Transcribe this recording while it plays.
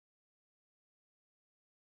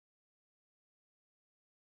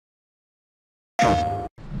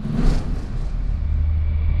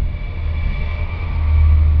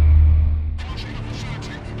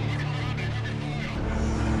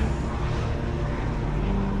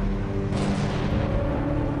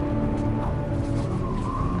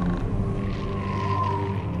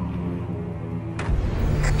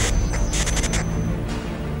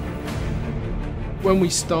When we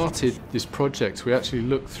started this project, we actually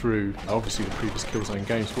looked through, obviously, the previous Killzone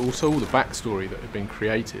games, but also all the backstory that had been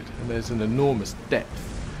created, and there's an enormous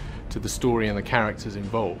depth to the story and the characters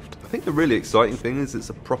involved. I think the really exciting thing is it's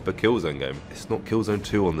a proper Killzone game. It's not Killzone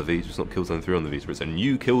 2 on the Vita, it's not Killzone 3 on the Vita, it's a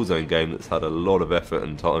new Killzone game that's had a lot of effort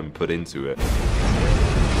and time put into it.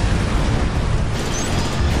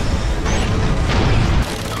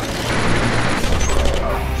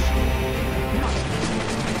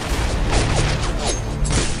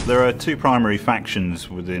 There are two primary factions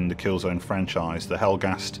within the Killzone franchise, the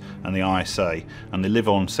Helghast and the ISA, and they live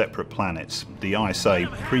on separate planets. The ISA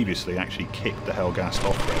previously actually kicked the Helghast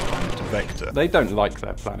off their planet to Vector. They don't like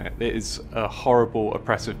their planet. It is a horrible,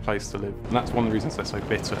 oppressive place to live, and that's one of the reasons they're so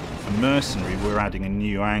bitter. For Mercenary, we're adding a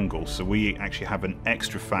new angle, so we actually have an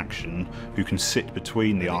extra faction who can sit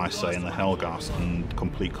between the ISA and the Helghast and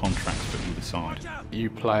complete contracts for either side. You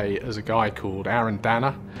play as a guy called Aaron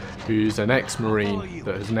Danner, who's an ex-Marine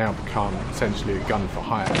that has now become essentially a gun for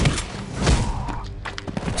hire.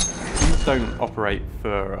 You don't operate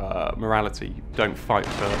for morality, you don't fight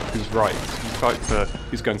for who's right, you fight for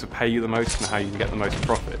who's going to pay you the most and how you can get the most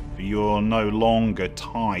profit. You're no longer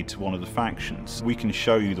tied to one of the factions. We can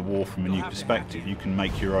show you the war from a new perspective. You can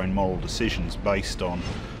make your own moral decisions based on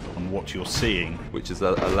what you're seeing. Which has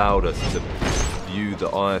allowed us to view the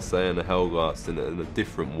ISA and the Helghast in a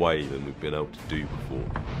different way than we've been able to do before.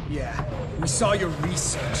 Yeah, we saw your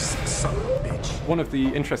research, son of a bitch. One of the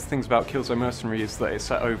interesting things about Killzone Mercenary is that it's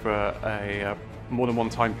set over a more than one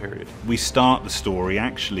time period. We start the story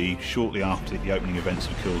actually shortly after the opening events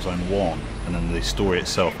of Killzone 1, and then the story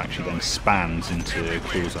itself actually then spans into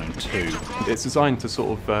Killzone 2. It's designed to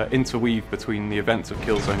sort of interweave between the events of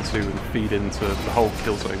Killzone 2 and feed into the whole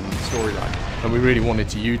Killzone storyline. And we really wanted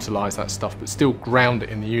to utilise that stuff, but still ground it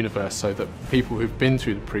in the universe so that people who've been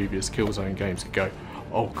through the previous Killzone games could go,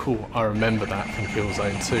 oh cool, I remember that from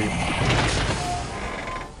Killzone 2.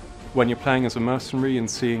 When you're playing as a mercenary and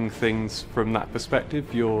seeing things from that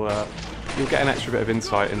perspective, you'll get an extra bit of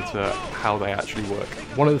insight into how they actually work.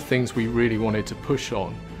 One of the things we really wanted to push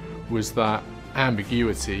on was that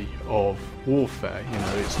ambiguity of warfare. You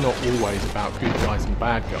know, it's not always about good guys and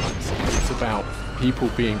bad guys. It's about people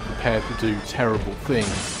being prepared to do terrible things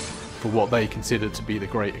for what they consider to be the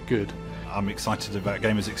greater good. I'm excited about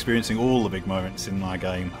gamers experiencing all the big moments in my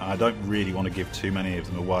game. I don't really want to give too many of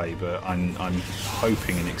them away, but I'm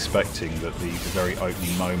hoping and expecting that the very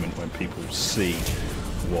opening moment when people see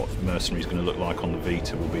what Mercenary is going to look like on the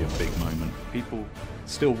Vita will be a big moment. People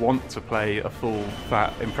still want to play a full,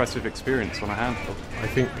 fat, impressive experience on a handheld. I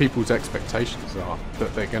think people's expectations are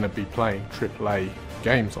that they're going to be playing AAA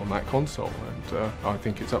games on that console, and I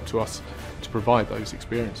think it's up to us to provide those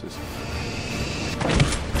experiences.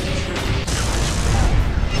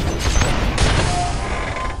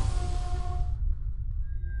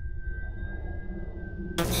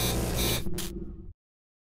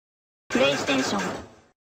 PlayStation